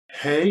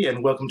Hey,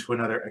 and welcome to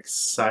another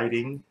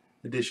exciting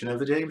edition of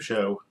the James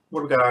Show.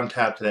 What have we got on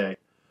tap today?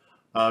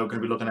 We're going to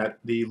be looking at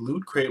the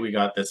Loot Crate we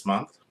got this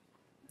month,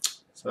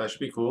 so that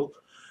should be cool.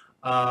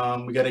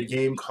 We got a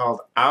game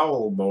called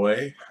Owl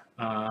Boy,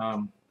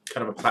 kind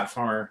of a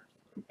platformer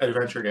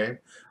adventure game.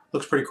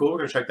 Looks pretty cool. We're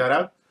going to check that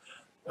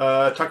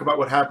out. Talk about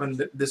what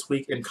happened this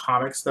week in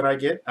comics that I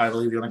get. I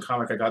believe the only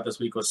comic I got this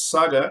week was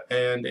Saga,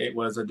 and it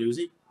was a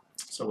doozy,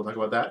 so we'll talk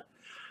about that.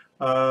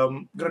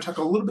 I'm going to talk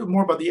a little bit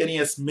more about the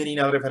NES Mini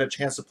now that I've had a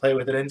chance to play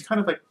with it, and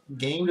kind of like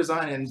game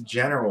design in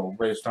general,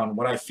 based on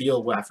what I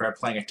feel after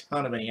playing a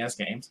ton of NES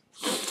games.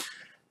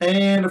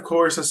 And, of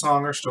course, a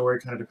song or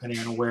story, kind of depending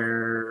on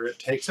where it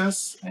takes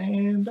us.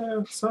 And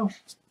so,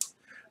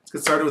 let's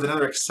get started with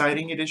another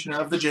exciting edition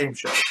of The James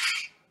Show.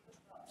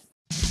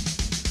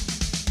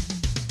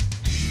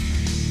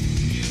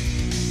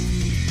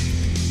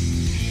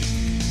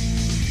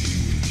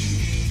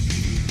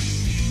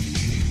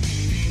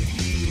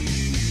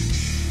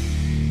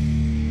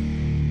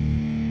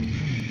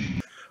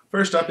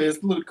 First up is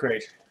the Loot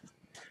Crate.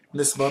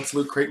 This month's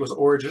Loot Crate was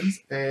Origins,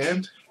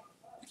 and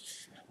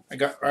I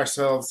got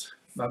ourselves,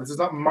 now this is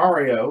not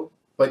Mario,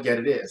 but yet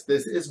it is.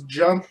 This is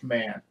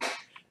Jumpman.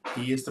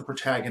 He is the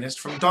protagonist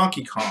from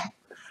Donkey Kong.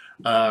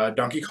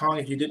 Donkey Kong,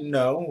 if you didn't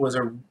know, was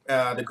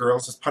the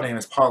girl's name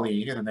is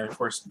Polly, and then there, of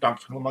course,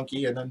 Donkey Kong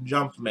Monkey, and then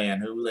Jumpman,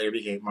 who later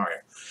became Mario.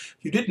 If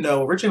you didn't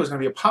know, originally it was going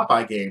to be a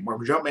Popeye game, where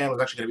Jumpman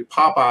was actually going to be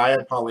Popeye,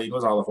 and Pauline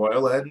was Olive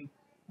Oil, and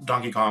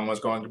Donkey Kong was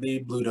going to be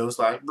Blutos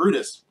like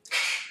Brutus.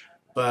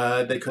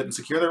 But they couldn't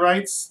secure the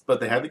rights,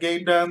 but they had the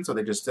game done, so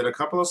they just did a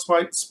couple of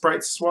sprite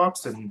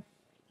swaps, and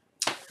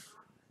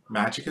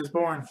magic is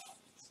born.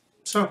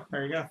 So,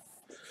 there you go.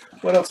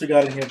 What else we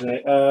got in here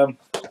today?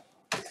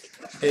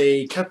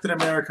 A Captain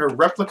America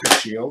replica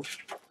shield,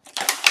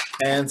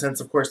 and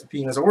since, of course, the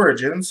theme is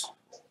Origins,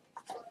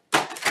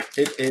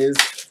 it is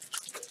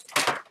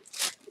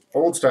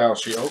old-style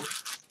shield,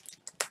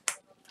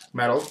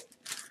 metal.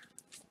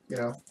 You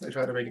know, they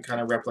try to make it kind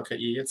of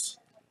replica-y.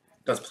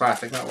 That's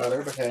plastic, not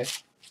leather, but hey.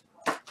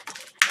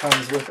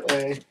 Comes with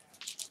a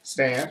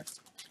stand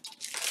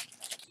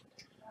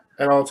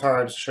at all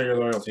times to show your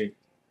loyalty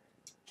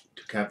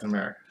to Captain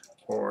America,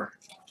 or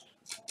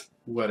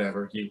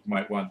whatever you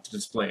might want to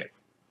display it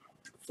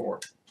for.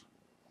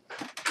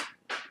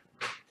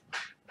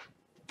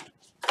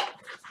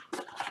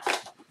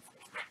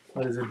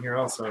 What is in here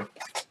also?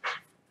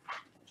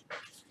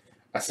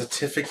 A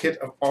certificate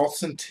of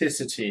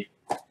authenticity.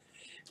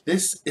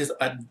 This is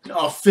an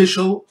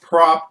official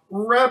prop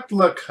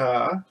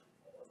replica.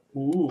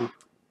 Ooh.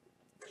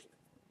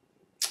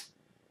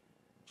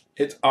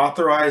 It's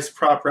authorized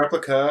prop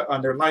replica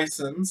under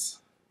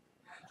license,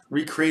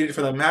 recreated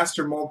for the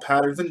master mold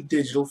patterns and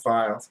digital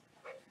files.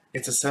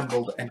 It's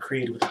assembled and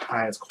created with the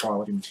highest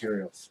quality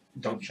materials.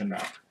 Don't you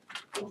know?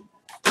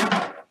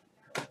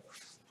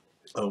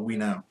 Oh, we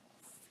know.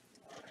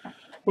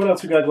 What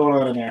else we got going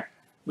on in there?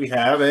 We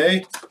have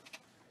a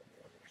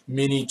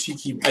mini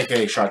tiki,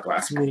 aka shot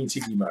glass, mini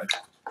tiki mug.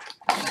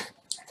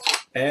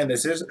 And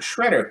this is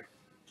Shredder.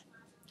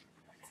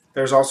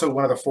 There's also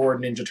one of the 4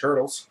 Ninja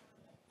Turtles.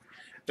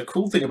 The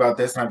cool thing about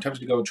this, and I'm tempted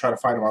to go and try to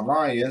find them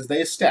online, is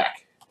they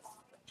stack.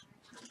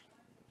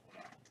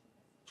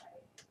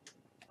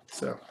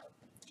 So,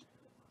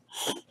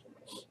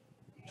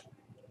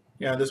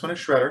 yeah, this one is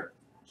Shredder,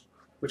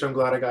 which I'm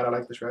glad I got. I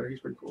like the Shredder. He's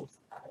pretty cool.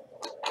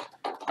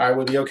 I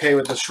would be okay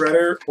with the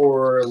Shredder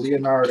or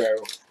Leonardo.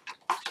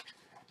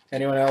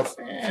 Anyone else?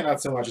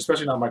 Not so much,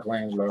 especially not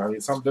Michelangelo. I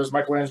mean, there's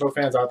Michelangelo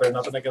fans out there.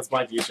 Nothing against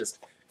Mikey. It's just,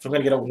 if I'm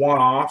going to get a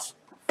one-off,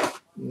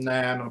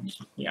 nah, no,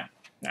 yeah,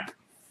 nah.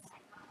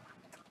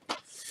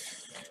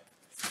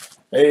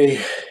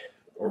 A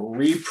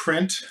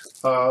reprint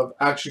of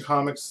Action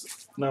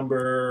Comics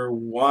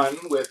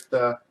 #1 with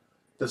the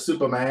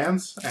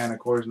Supermans, and of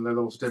course the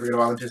little certificate of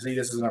authenticity.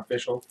 This is an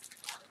official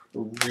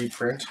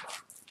reprint.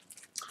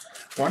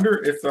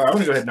 Wonder if I'm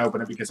gonna go ahead and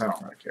open it because I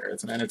don't really care.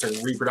 It's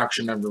a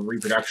reproduction of a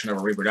reproduction of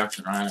a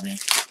reproduction, right? I mean,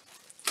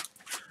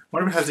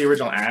 wonder if it has the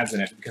original ads in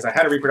it, because I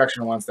had a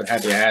reproduction once that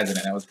had the ads in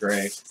it. That was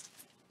great.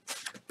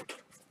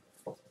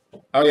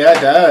 Oh yeah,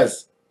 it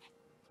does.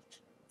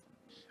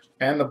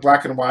 And the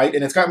black and white,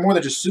 and it's got more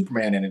than just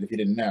Superman in it, if you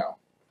didn't know.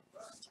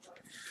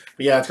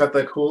 But yeah, it's got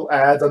the cool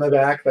ads on the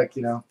back, like,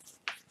 you know.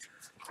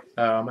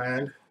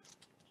 And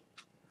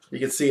you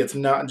can see it's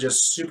not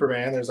just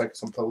Superman. There's like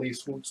some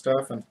police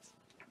stuff and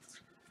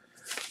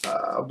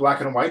a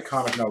black and white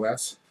comic, no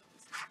less.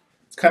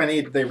 It's kind of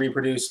neat that they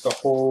reproduced the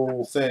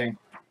whole thing.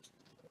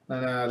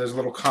 And there's a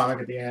little comic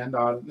at the end,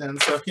 and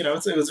stuff. You know,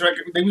 it was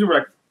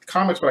like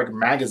comics were like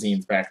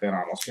magazines back then,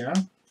 almost. You know.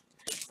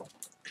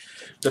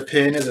 The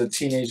pin is a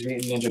Teenage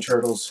Mutant Ninja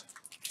Turtles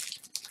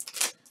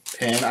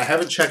pin. I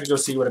haven't checked to go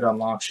see what it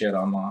unlocks yet,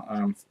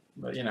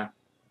 but you know.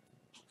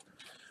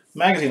 The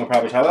magazine will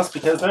probably tell us,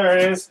 because there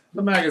is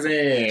the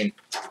magazine.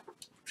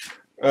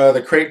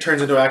 The crate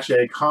turns into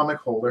actually a comic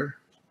holder.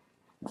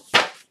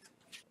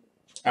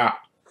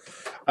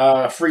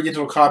 Free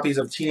digital copies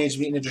of Teenage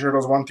Mutant Ninja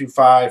Turtles 1 through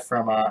 5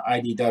 from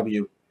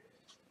IDW.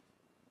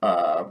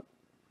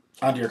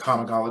 onto your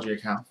Comixology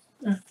account.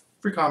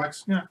 Free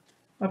comics, yeah,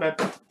 not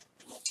bad.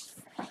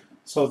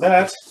 So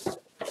that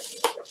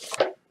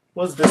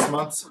was this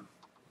month's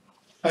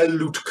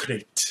Loot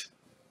Crate.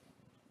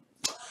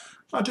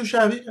 Not too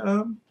shabby.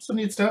 Some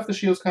neat stuff. The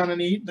shield's kind of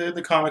neat.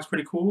 The comic's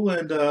pretty cool,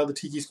 and the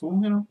tiki's cool.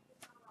 You know,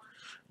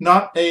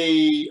 not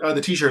a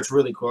the t-shirt's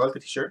really cool. I like the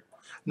t-shirt.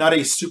 Not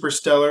a super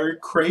stellar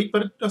crate,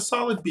 but a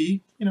solid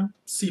B. You know,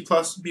 C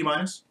plus, B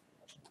minus,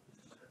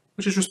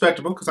 which is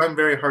respectable because I'm a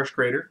very harsh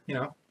grader. You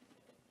know.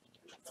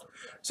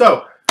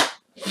 So,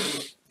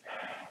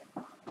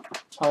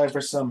 time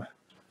for some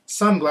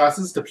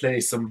sunglasses to play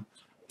some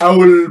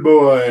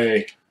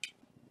Owlboy.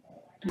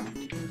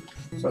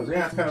 So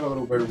yeah, it's kind of a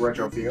little bit of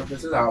retro feel.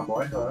 This is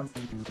Owlboy.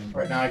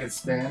 Right now I can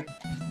spin,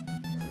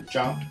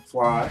 jump,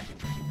 fly.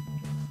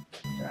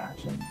 Yeah,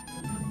 actually,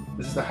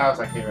 this is the house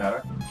I came out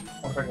of.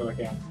 I'll bring it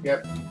again.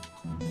 Yep.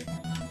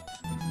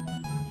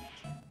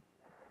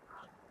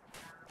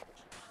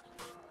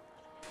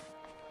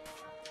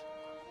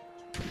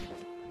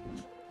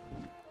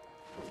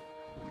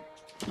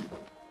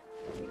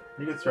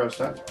 You can throw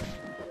stuff.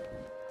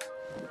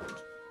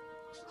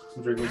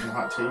 I'm drinking some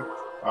hot tea.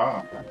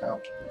 Ah, that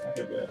helped. I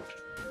feel good.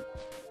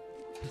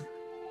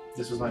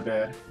 This was my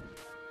bed.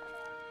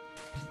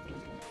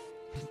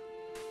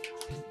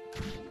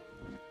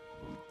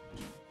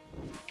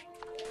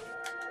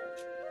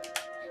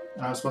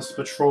 And I was supposed to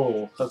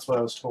patrol. That's what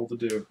I was told to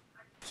do.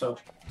 So,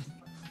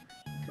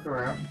 look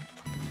around.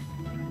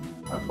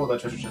 I pulled that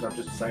treasure chest up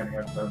just a second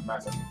ago because I was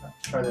massive.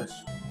 Try this.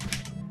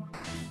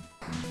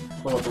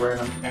 Pull up the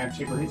random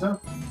antiquities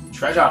up.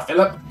 Treasure,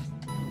 Philip!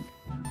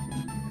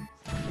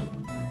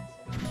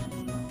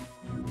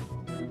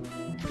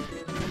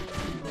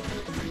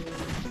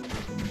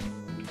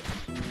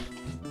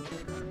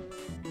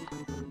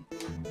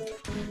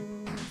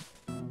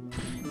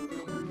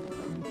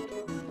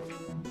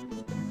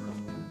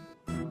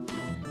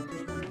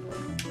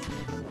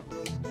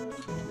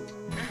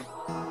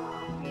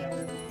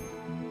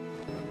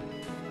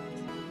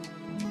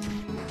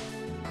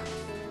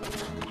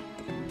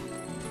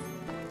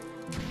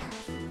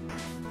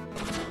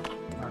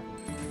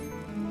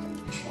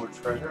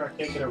 Treasure? I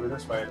can't get over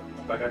this way.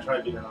 Like I tried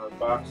to get another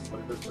box,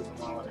 but this doesn't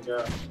want to let it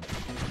go.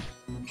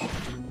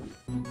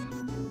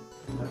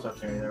 That's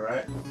okay there,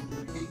 right?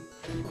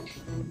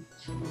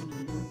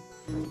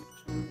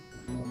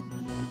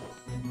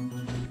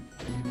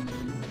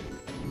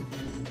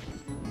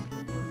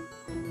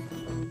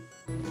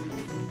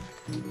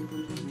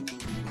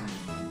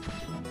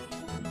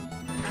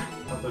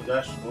 Of the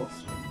vegetables.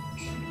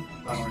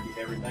 I don't want to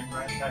get everything,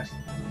 right? Nice.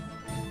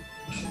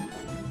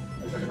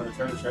 There's like another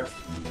treasure chest.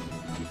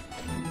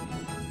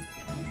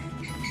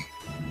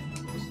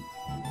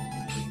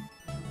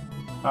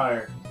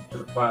 Higher to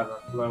the plaza,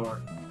 lower.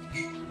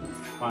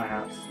 My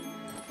house.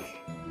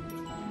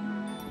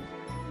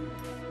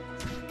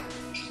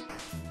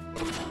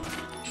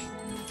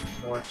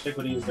 More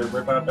antiquities to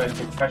rip up and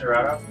take treasure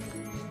out of.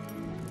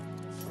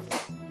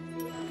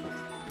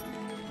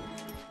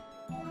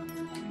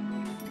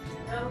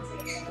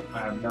 I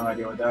have no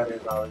idea what that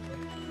is, obviously.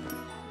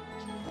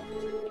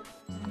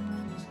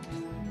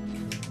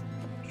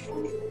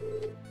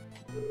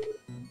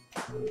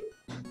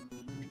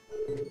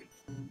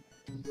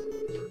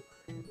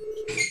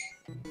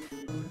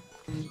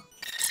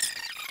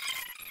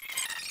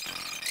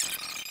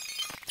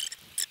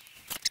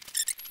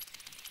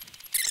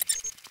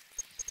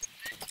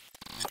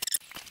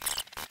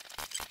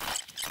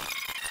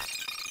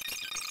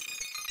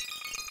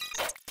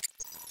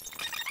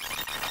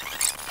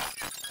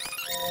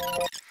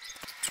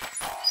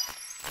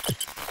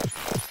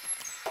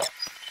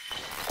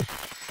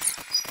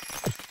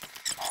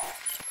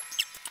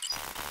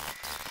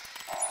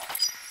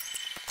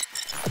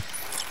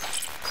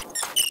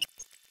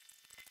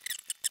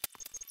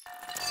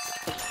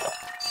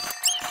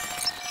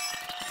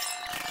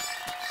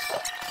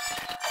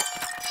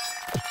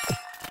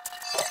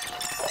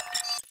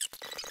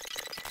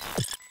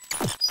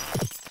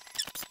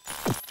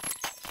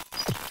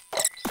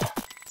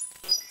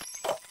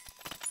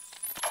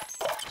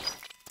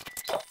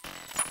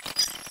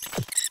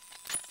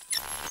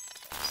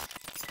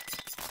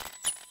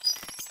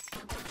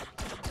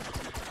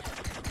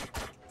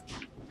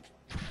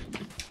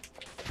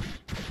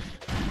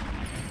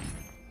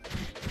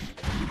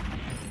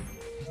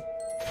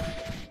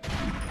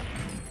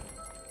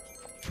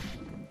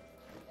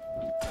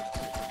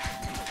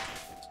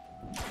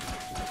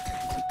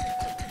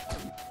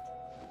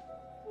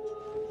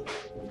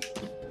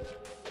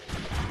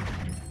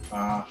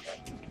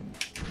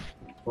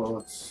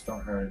 Bullets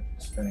don't hurt,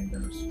 spinning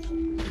does.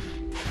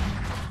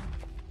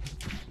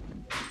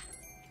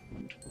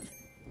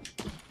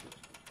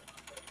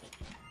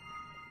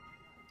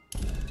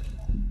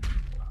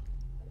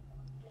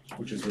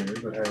 Which is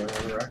weird, but hey,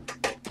 whatever, right?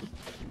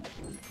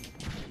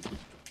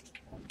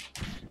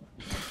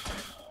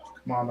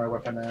 Come on, my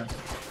weapon man.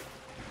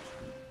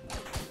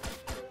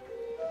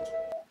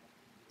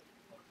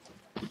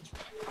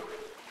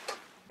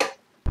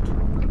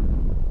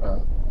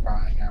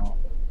 Crying out.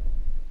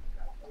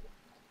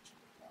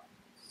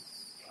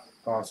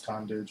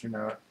 almost done, dude. You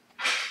know it.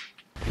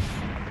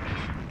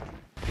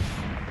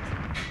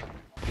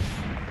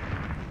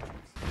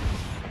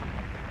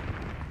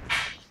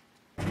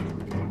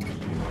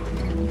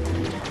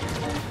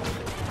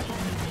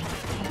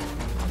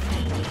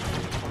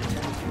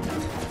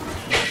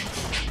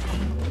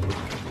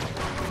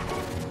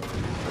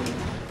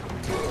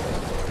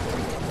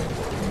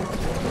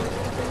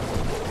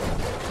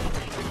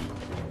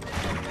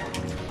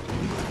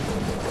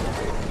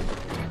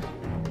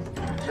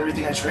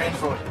 Everything I trained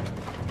for.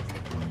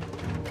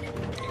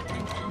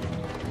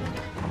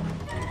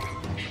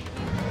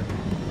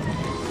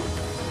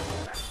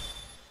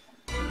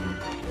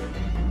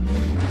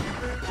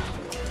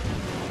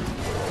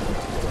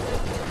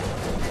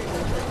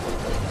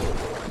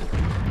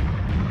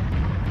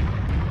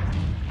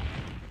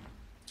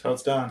 So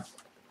it's done.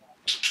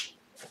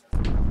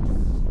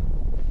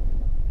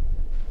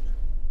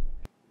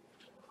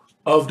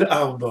 Of the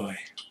oh boy,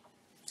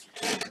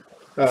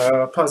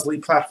 puzzly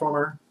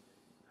platformer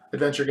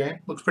adventure game.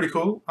 Looks pretty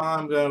cool.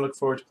 I'm gonna look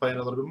forward to playing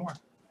a little bit more.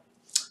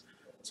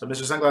 So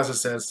Mr.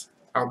 Sunglasses says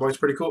Owlboy's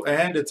pretty cool,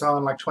 and it's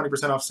on like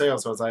 20% off sale,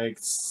 so it's like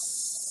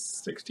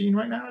 16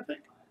 right now, I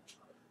think.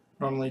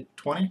 Normally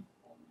 20.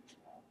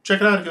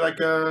 Check it out if you like,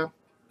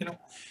 you know,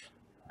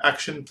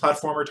 action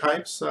platformer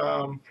types,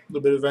 a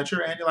little bit of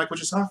adventure, and you like what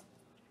you saw.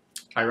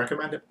 I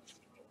recommend it.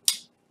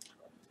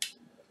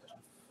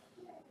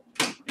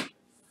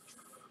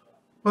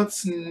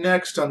 What's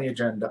next on the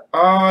agenda?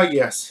 Ah,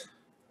 yes.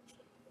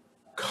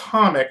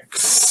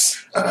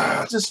 Comics.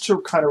 Just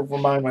to kind of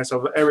remind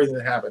myself of everything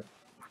that happened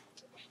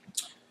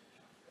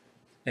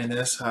in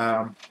this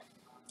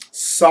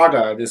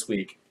saga this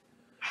week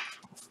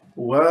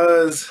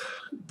was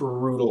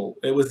brutal.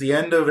 It was the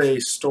end of a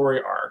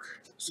story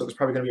arc, so there's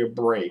probably going to be a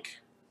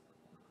break.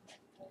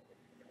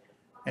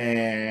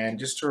 And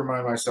just to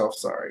remind myself,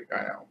 sorry,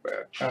 I know,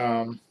 but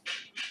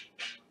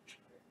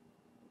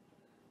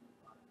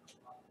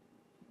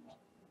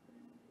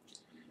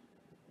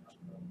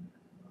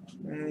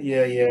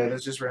yeah,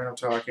 that's just random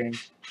talking.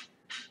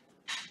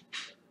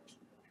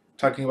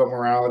 Talking about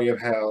morality of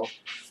hell.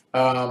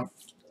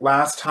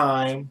 Last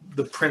time,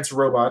 the Prince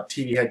Robot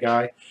TV head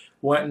guy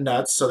went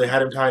nuts, so they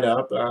had him tied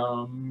up.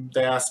 I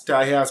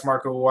asked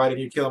Marco, why did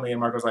you kill me? And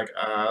Marco's like,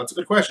 that's a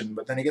good question.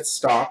 But then he gets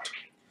stopped.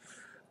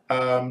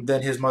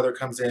 Then his mother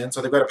comes in.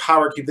 So they've got a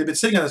power cube. They've been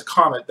sitting on this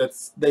comet that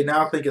they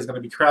now think is going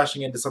to be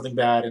crashing into something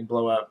bad and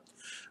blow up.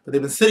 But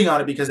they've been sitting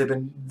on it because they've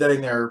been letting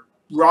their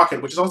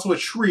rocket, which is also a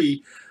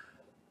tree,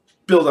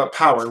 build up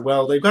power.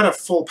 Well, they've got a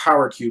full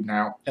power cube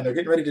now, and they're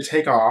getting ready to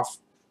take off.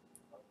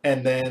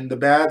 And then the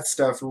bad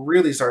stuff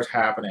really starts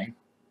happening.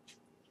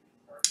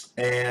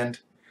 And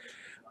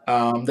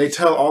they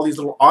tell all these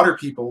little otter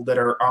people that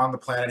are on the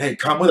planet, hey,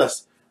 come with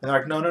us. And they're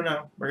like, no,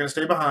 we're going to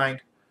stay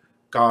behind.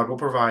 God will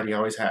provide, he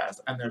always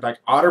has. And they're like,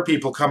 otter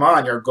people, come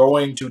on, you're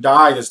going to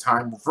die this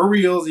time. For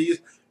realsies,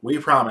 we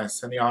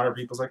promise. And the otter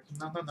people's like,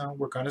 no,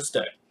 we're going to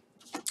stay.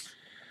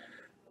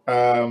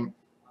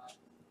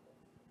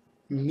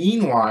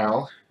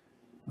 Meanwhile,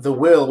 the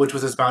Will, which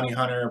was his bounty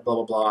hunter, blah,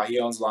 blah, blah, he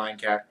owns Lion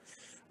Cat.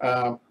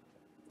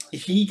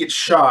 He gets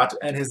shot,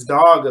 and his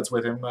dog that's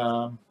with him,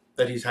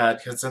 that he's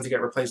had, since he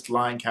got replaced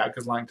Lion Cat,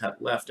 because Lion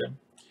Cat left him,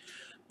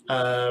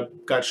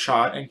 got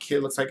shot and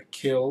looks like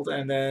killed,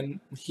 and then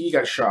he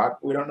got shot.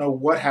 We don't know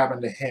what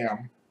happened to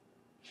him.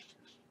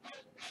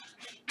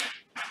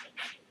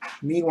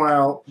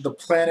 Meanwhile, the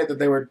planet that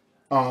they were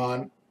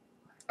on,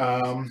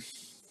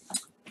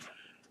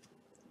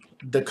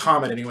 the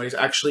comet anyways,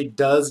 actually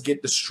does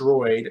get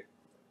destroyed,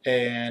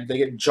 and they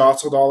get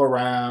jostled all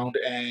around,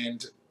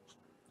 and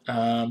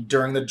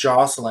during the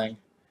jostling,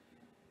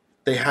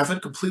 they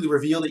haven't completely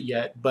revealed it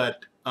yet,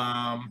 but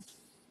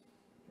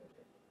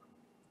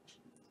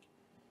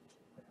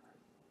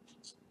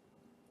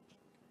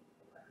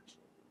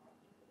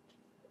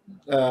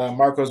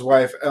Marco's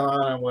wife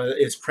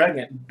is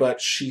pregnant, but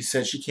she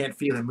said she can't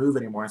feel him move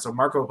anymore. And so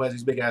Marco, who has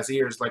these big ass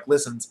ears, like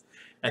listens,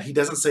 and he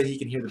doesn't say he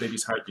can hear the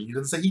baby's heartbeat. He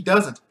doesn't say he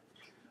doesn't,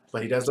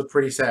 but he does look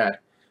pretty sad.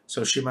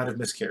 So she might have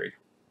miscarried,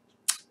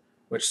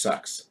 which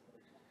sucks.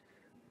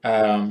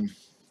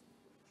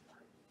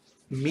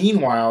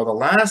 Meanwhile, the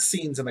last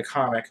scenes in the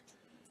comic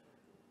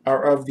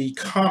are of the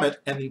comet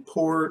and the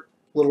poor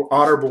little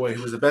otter boy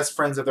who was the best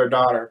friends of their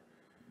daughter,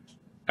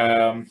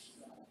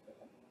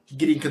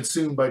 getting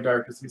consumed by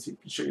darkness. Let me see,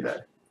 show you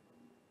that.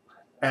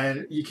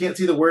 And you can't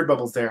see the word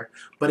bubbles there,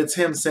 but it's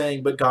him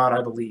saying, but God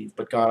I believe,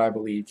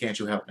 can't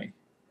you help me?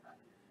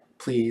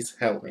 Please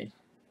help me.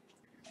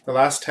 The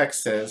last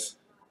text says,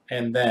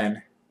 and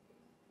then,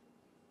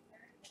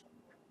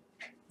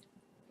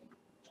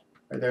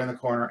 right there in the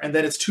corner, and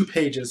then it's 2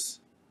 pages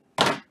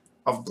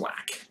of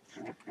black.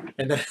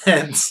 And then it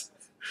ends.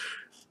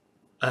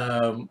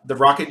 The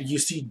rocket you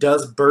see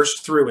does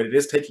burst through it. It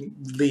is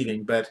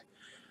leaving, but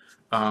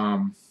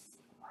all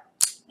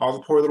the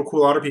poor little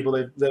cool otter people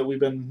that we've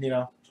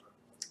been,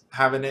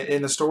 having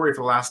in the story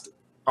for the last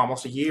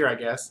almost a year, I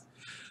guess,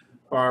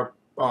 are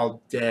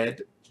all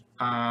dead.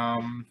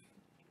 And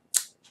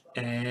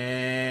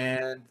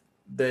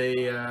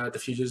they, the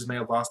fugitives may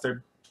have lost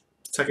their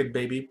second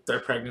baby,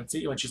 third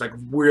pregnancy, when she's like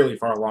really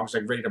far along.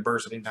 She's like ready to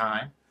burst any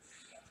time.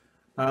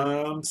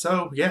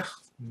 So yeah,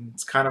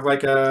 it's kind of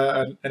like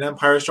an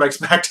Empire Strikes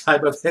Back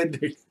type of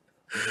ending.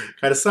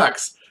 Kind of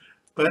sucks,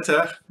 but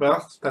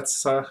well,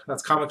 that's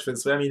comics for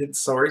this. I mean, it's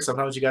story.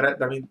 Sometimes you gotta.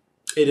 I mean,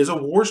 it is a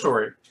war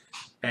story,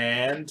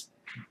 and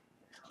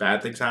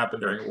bad things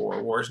happen during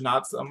war. War is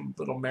not some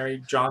little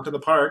merry jaunt to the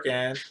park,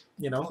 and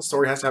you know, the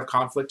story has to have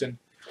conflict and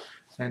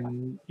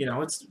you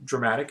know, it's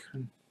dramatic.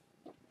 And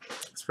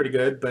it's pretty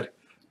good, but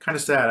kind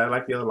of sad. I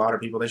like the other lot of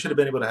people. They should have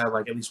been able to have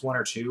like at least one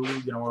or two,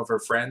 you know, of our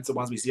friends, the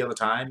ones we see all the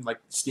time, like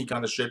sneak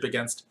on the ship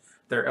against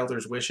their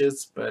elders'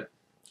 wishes. But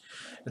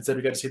instead,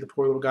 we got to see the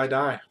poor little guy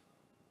die.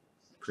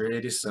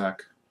 Pretty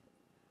suck.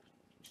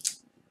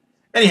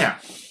 Anyhow,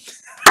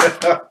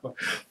 now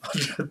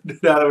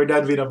that we're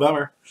done being a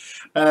bummer,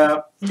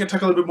 I'm going to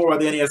talk a little bit more about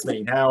the NES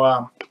Mini.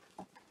 Now,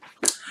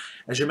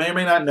 as you may or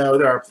may not know,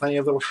 there are plenty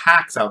of little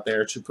hacks out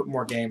there to put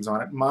more games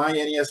on it. My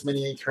NES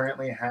Mini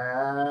currently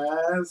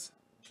has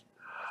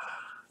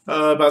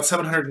about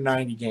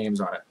 790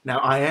 games on it. Now,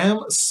 I am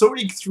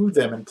sorting through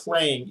them and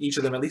playing each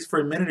of them at least for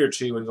a minute or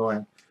two and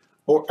going,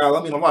 or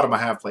I mean, a lot of them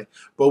I have played,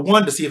 but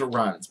one to see if it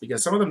runs,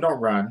 because some of them don't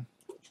run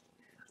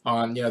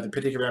on, you know, the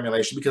particular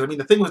emulation, because I mean,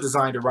 the thing was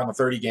designed to run the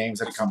 30 games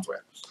that it comes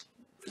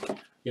with.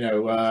 You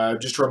know,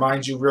 just to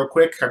remind you real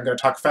quick, I'm going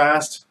to talk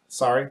fast,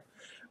 sorry.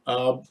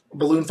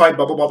 Balloon Fight,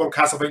 Bubble Bubble,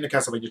 Castlevania,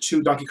 Castlevania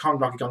 2, Donkey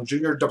Kong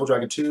Jr., Double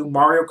Dragon 2,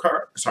 Mario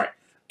Kart, sorry,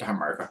 not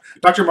Mario Kart,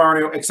 Dr.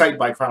 Mario, Excite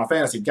Bike, Final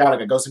Fantasy,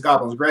 Galaga, Ghosts and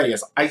Goblins,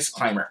 Gradius, Ice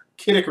Climber,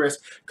 Kid Icarus,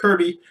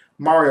 Kirby,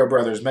 Mario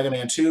Brothers, Mega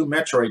Man 2,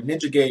 Metroid,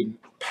 Ninja Gaiden,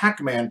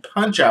 Pac-Man,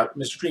 Punch-Out,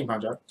 Mr. Dream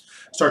Punch-Out,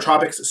 Star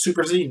Tropics,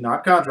 Super Z,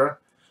 not Contra,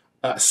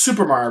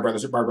 Super Mario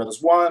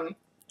Brothers 1,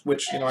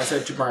 which, you know, I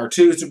said Super Mario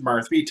 2, Super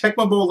Mario 3,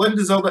 Tecmo Bowl, Legend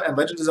of Zelda, and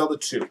Legend of Zelda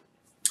 2.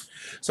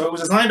 So it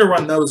was designed to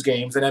run those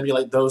games and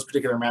emulate those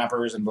particular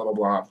mappers and blah, blah,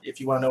 blah. If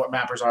you want to know what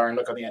mappers are and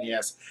look on the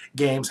NES,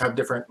 games have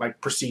different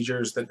like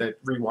procedures that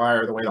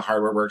rewire the way the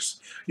hardware works.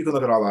 You can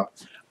look it all up.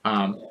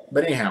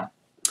 But anyhow,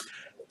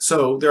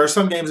 so there are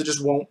some games that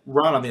just won't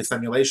run on this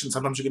emulation.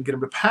 Sometimes you can get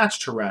them to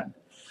patch to run.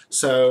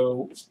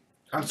 So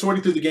I'm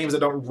sorting through the games that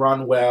don't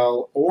run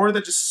well or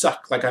that just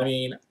suck. Like, I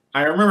mean,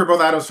 I remember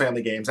both Addams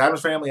Family games.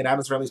 Addams Family and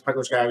Addams Family's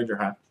Puckler Scavenger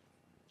Hunt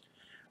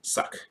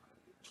suck.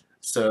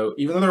 So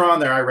even though they're on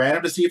there, I ran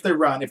them to see if they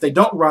run. If they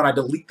don't run, I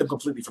delete them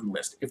completely from the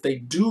list. If they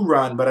do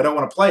run, but I don't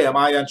want to play them,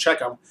 I uncheck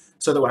them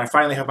so that when I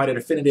finally have my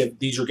definitive,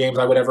 these are games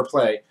I would ever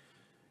play,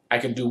 I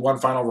can do one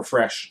final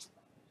refresh.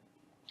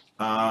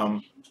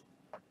 So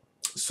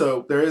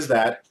there is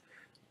that.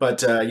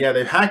 But yeah,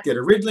 they've hacked it.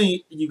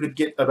 Originally, you could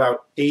get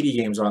about 80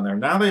 games on there.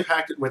 Now they've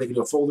hacked it where they can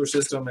do a folder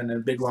system and a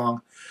big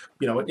long,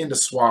 you know, into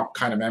swap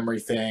kind of memory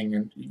thing.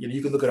 And you know,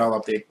 you can look at all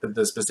up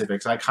the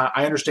specifics. I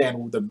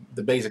understand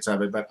the basics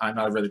of it, but I'm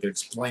not a really good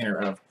explainer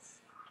of,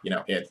 you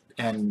know, it.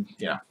 And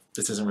you know,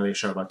 this isn't really a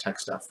show about tech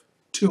stuff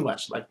too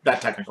much, like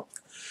that technical.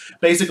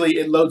 Basically,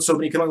 it loads so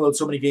many, can only load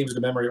so many games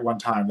into memory at one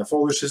time. The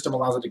folder system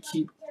allows it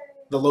to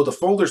load the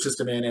folder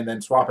system in and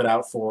then swap it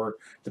out for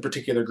the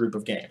particular group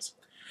of games.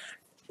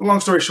 Long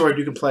story short,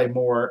 you can play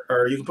more,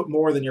 or you can put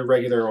more than your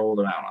regular old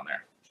amount on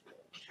there.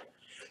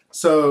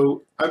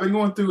 So I've been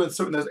going through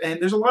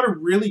and there's a lot of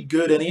really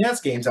good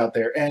NES games out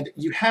there, and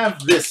you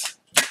have this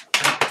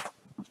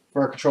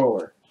for a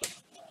controller.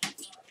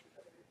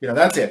 You know,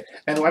 that's it.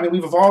 And I mean,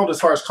 we've evolved as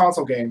far as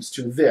console games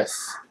to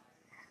this.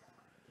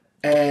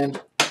 And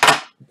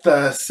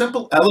the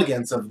simple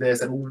elegance of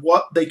this and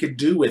what they could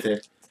do with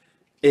it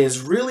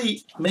is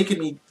really making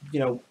me, you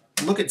know,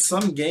 look at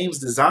some games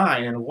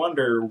design and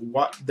wonder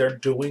what they're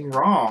doing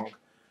wrong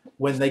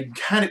when they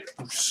had it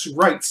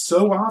right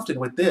so often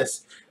with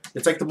this.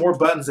 It's like the more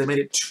buttons, they made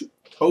it too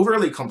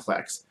overly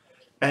complex.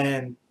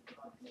 And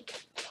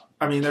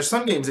I mean, there's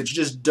some games that you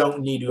just don't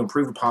need to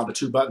improve upon the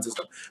two-button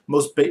system.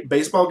 Most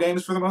baseball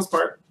games, for the most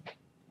part,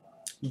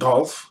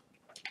 golf,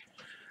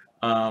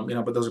 you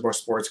know, but those are more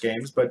sports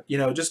games. But, you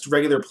know, just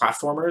regular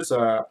platformers,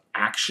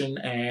 action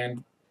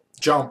and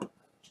jump.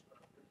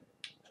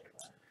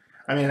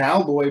 I mean, in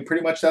Owlboy,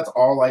 pretty much that's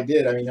all I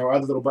did. I mean, there were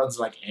other little buttons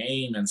like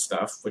aim and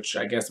stuff, which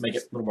I guess make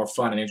it a little more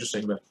fun and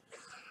interesting. But,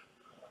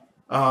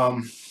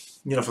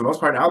 you know, for the most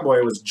part, in Owlboy,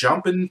 it was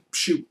jump and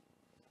shoot.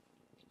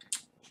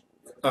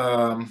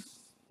 And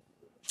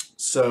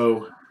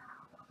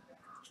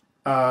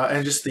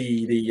just the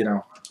you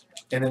know,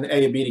 and then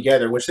A and B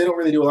together, which they don't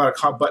really do a lot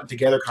of button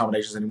together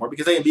combinations anymore,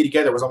 because A and B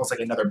together was almost like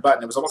another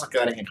button. It was almost like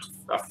adding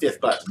a fifth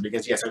button,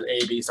 because yes, there's A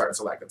and B, start and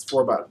select. It's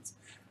 4 buttons.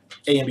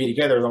 A and B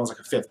together is almost like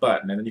a 5th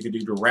button, and then you could do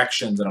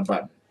directions in a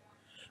button.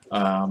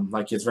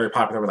 Like it's very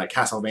popular with like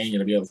Castlevania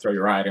to be able to throw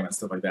your item and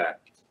stuff like that.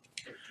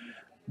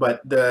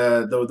 But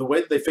the way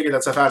that they figured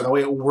that stuff out and the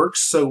way it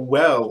works so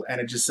well and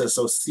it just is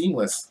so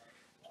seamless,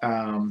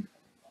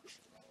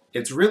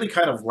 it's really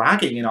kind of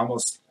lacking in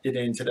almost a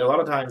lot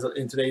of times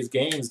in today's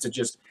games to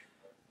just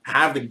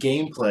have the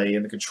gameplay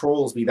and the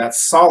controls be that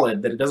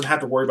solid that it doesn't have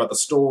to worry about the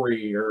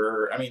story.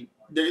 Or I mean,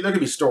 there could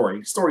be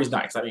story. Story's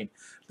nice. I mean,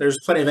 there's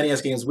plenty of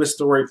NES games with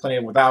story, plenty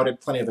of without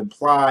it, plenty of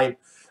implied.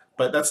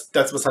 But that's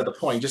beside the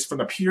point. Just from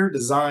the pure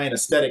design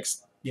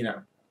aesthetics, you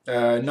know,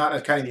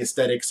 not kind of the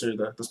aesthetics or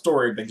the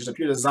story thing, just a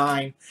pure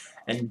design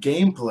and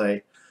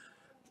gameplay.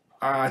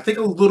 I think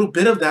a little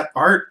bit of that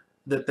art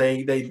that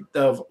they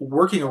of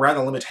working around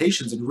the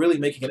limitations and really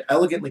making an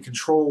elegantly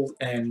controlled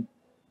and,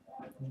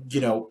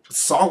 you know,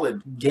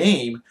 solid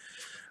game.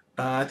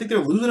 I think they're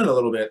losing it a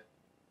little bit.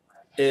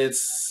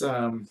 It's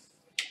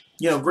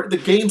you know, the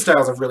game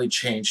styles have really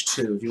changed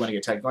too. If you want to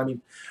get technical, I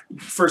mean,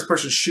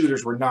 first-person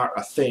shooters were not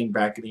a thing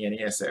back in the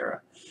NES era.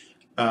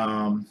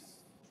 Um,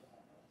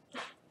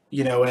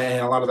 you know,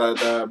 and a lot of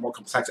the more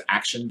complex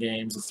action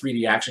games, the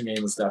 3D action games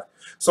and stuff.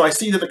 So I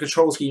see that the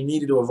control scheme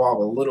needed to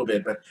evolve a little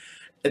bit, but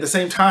at the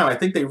same time, I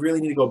think they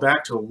really need to go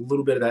back to a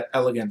little bit of that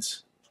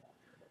elegant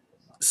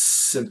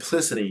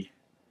simplicity.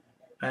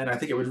 And I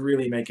think it would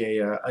really make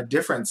a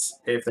difference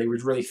if they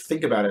would really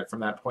think about it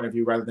from that point of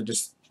view rather than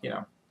just, you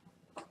know,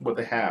 what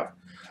they have.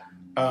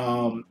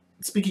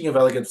 Speaking of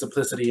elegant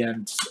simplicity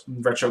and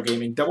retro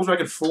gaming, Double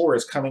Dragon 4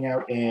 is coming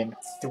out in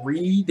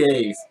 3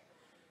 days.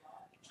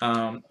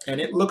 And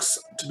it looks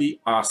to be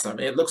awesome.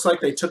 It looks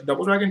like they took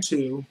Double Dragon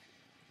 2,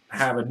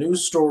 have a new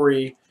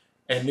story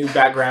and new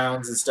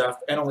backgrounds and stuff,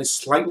 and only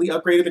slightly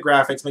upgraded the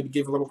graphics, maybe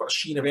give a little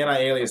sheen of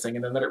anti-aliasing,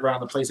 and then let it run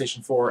on the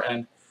PlayStation 4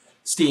 and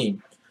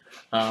Steam.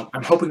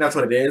 I'm hoping that's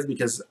what it is,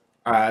 because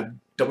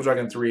Double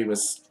Dragon 3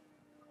 was,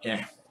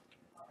 yeah.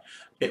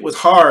 It was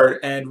hard,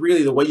 and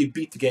really the way you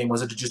beat the game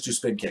wasn't to just do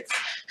spin kicks.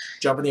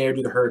 Jump in the air,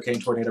 do the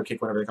hurricane, tornado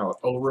kick, whatever they call it,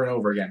 over and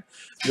over again.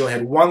 You only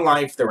had one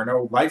life. There were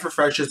no life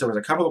refreshes. There was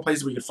a couple of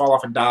places where you could fall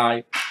off and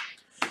die.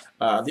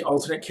 The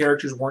alternate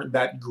characters weren't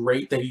that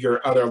great. They had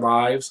your other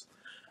lives.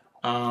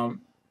 But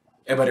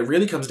it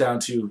really comes down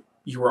to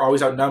you were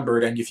always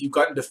outnumbered, and if you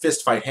got into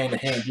fist fight hand to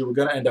hand, you were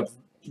going to end up,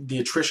 the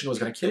attrition was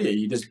going to kill you.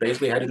 You just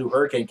basically had to do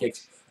hurricane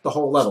kicks the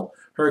whole level.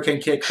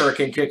 Hurricane kick,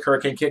 hurricane kick,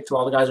 hurricane kick till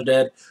all the guys are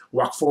dead.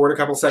 Walk forward a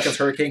couple seconds,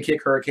 hurricane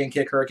kick, hurricane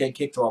kick, hurricane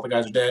kick till all the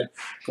guys are dead.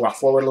 Walk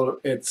forward a little.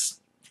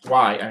 It's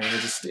why. I mean,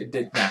 it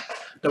did nah.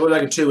 Double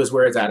Dragon 2 is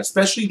where it's at,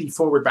 especially the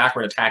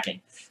forward-backward attacking.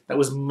 That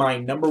was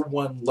my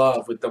 #1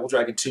 love with Double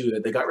Dragon 2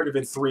 that they got rid of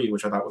in 3,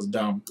 which I thought was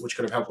dumb, which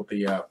could have helped with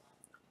the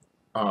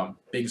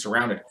being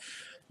surrounded.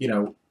 You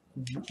know,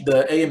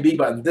 the A and B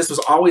button, this was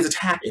always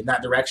attack in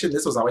that direction,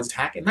 this was always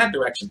attack in that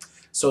direction,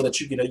 so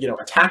that you can, you know,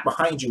 attack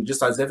behind you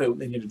just as if it,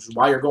 you know,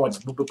 while you're going,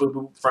 boop, boop, boop,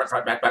 boop, front,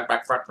 front, back, back,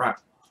 back, front, front.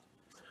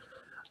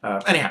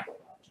 Anyhow,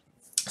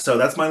 so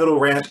that's my little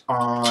rant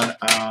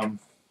on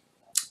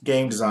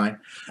game design.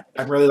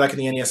 I'm really liking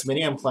the NES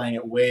Mini. I'm playing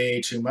it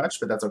way too much,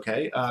 but that's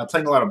okay.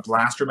 Playing a lot of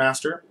Blaster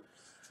Master.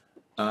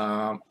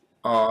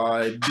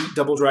 I beat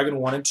Double Dragon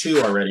 1 and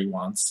 2 already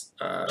once.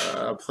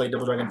 Played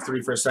Double Dragon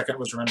 3 for a second,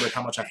 was remembered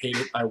how much I hate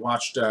it. I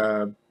watched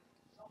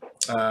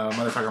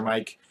Motherfucker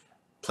Mike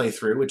play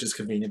through, which is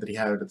convenient that he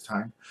had it at the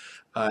time.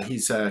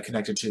 He's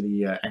connected to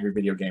the Angry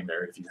Video Game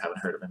Nerd, if you haven't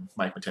heard of him,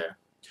 Mike Mateo.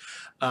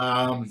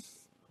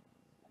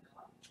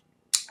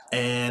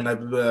 And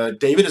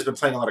David has been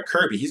playing a lot of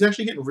Kirby. He's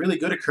actually getting really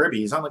good at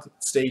Kirby. He's on like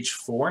stage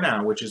 4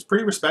 now, which is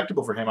pretty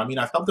respectable for him. I mean,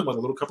 I've helped him with a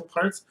little couple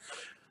parts.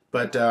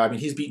 But, I mean,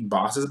 he's beaten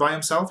bosses by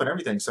himself and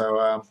everything,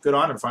 so good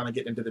on him finally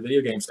getting into the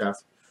video game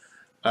stuff.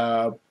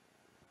 I'm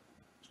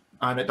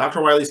at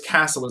Dr. Wily's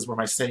Castle is where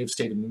my save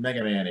state in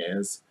Mega Man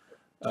is.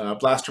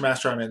 Blaster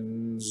Master, I'm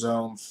in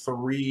Zone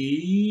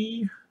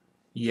 3.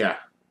 Yeah.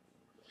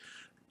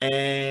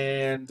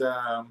 And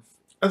other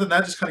than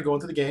that, just kind of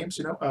going through the games,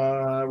 you know,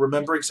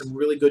 remembering some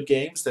really good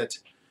games that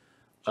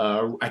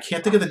I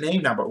can't think of the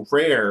name now, but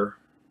Rare,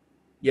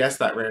 yes,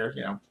 that Rare,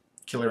 you know,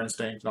 Killer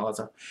Instinct and all that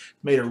stuff,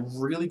 made a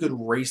really good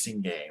racing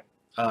game.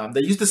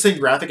 They used the same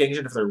graphic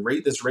engine for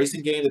this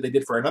racing game that they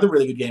did for another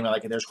really good game I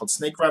like in theirs called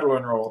Snake Rattle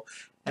and Roll,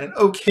 and an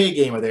okay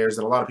game of theirs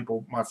that a lot of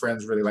people, my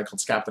friends, really like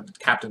called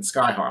Captain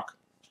Skyhawk.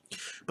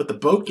 But the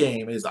boat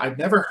game is, I've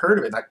never heard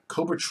of it, like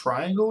Cobra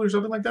Triangle or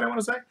something like that, I want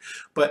to say.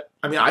 But,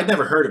 I mean, I'd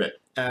never heard of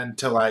it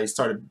until I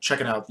started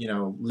checking out, you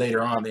know,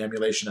 later on the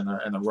emulation and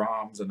the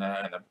ROMs and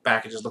the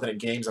packages, looking at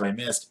games that I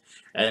missed.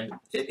 And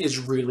it is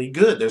really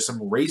good. There's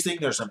some racing,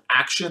 there's some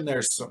action,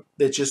 it's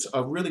just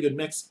a really good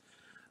mix.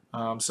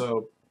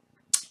 So,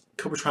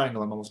 Cobra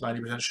Triangle, I'm almost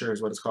 90% sure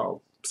is what it's called.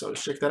 So,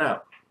 check that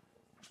out.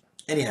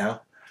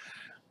 Anyhow,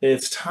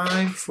 it's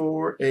time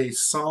for a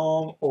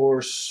song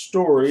or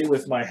story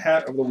with my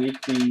hat of the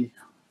week, the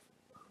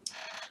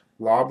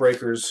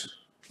Lawbreakers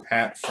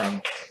hat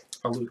from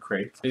a Loot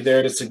Crate. Be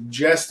there to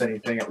suggest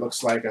anything. It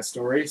looks like a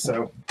story,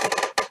 so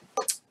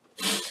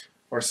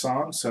or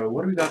song. So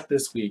what do we got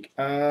this week?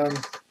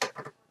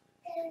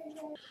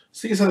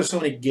 Seeing as how there's so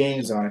many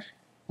games on it,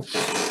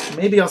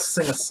 maybe I'll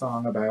sing a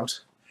song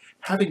about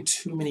having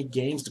too many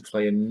games to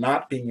play and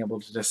not being able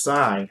to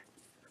decide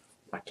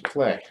what to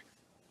play.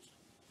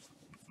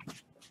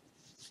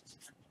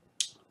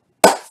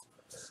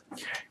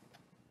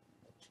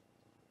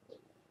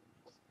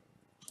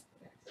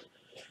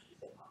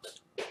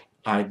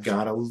 I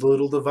got a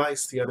little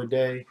device the other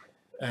day,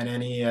 an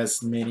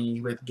NES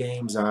Mini with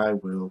games I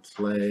will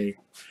play.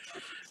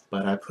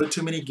 But I put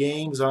too many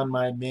games on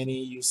my Mini,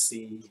 you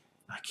see.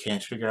 I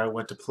can't figure out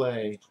what to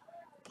play.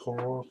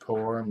 Poor,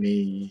 poor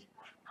me.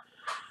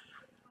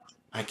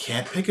 I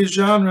can't pick a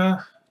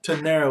genre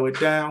to narrow it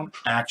down.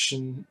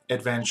 Action,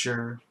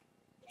 adventure,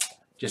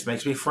 just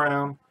makes me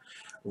frown.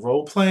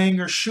 Role-playing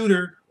or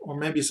shooter, or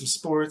maybe some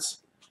sports,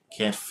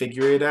 can't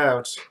figure it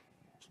out.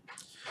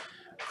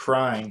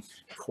 Crying,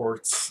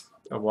 quarts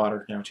of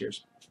water,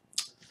 tears.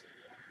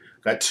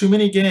 Got too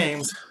many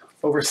games,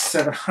 over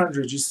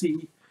 700, you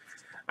see.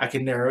 I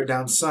can narrow it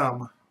down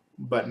some,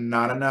 but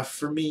not enough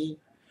for me.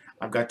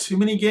 I've got too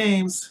many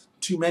games,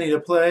 too many to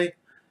play.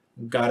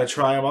 Gotta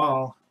try them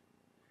all.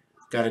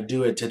 Gotta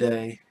do it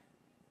today.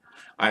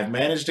 I've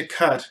managed to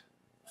cut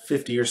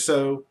 50 or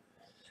so.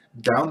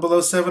 Down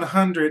below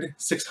 700,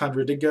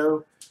 600 to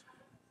go.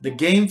 The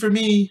game for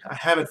me, I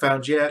haven't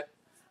found yet,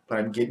 but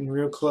I'm getting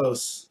real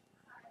close.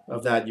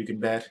 Of that you can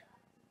bet.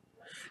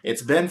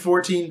 It's been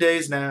 14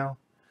 days now.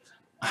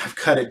 I've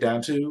cut it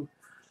down to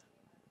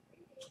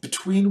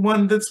between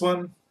this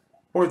one,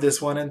 or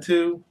this one and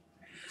two.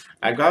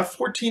 I got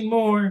 14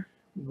 more.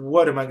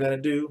 What am I gonna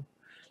do?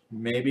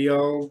 Maybe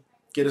I'll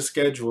get a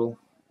schedule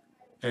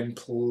and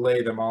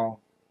play them all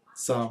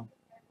some.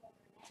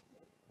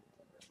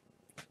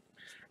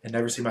 And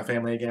never see my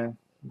family again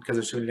because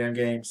there's too many damn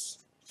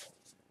games.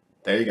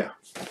 There you go.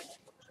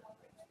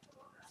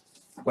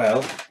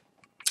 Well,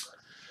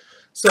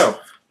 so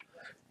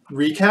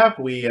recap,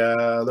 we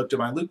looked at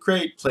my loot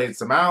crate, played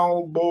some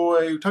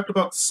Owlboy, talked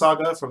about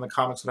Saga from the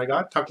comics that I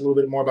got, talked a little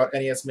bit more about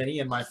NES Mini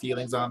and my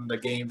feelings on the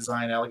game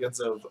design and elegance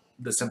of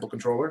the simple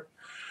controller.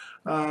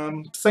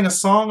 Sang a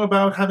song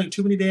about having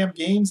too many damn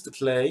games to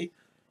play,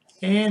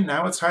 and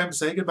now it's time to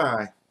say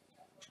goodbye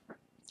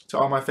to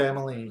all my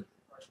family.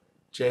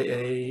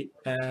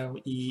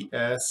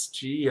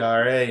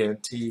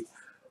 Jamesgrant.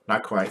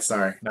 Not quite,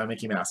 sorry, not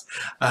Mickey Mouse.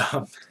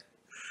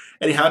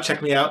 Anyhow,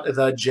 check me out,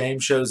 The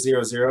James Show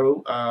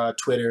 00,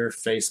 Twitter,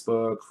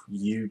 Facebook,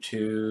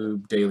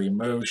 YouTube,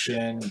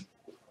 Dailymotion,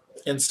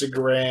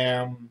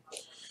 Instagram,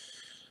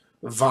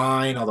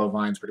 Vine, although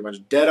Vine's pretty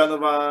much dead on the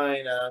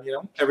Vine,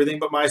 everything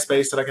but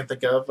MySpace that I can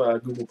think of,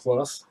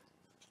 Google+.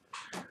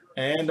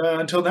 And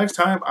until next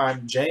time,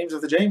 I'm James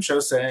of The James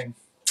Show saying,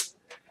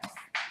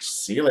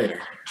 see you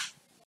later.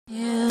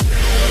 Yeah.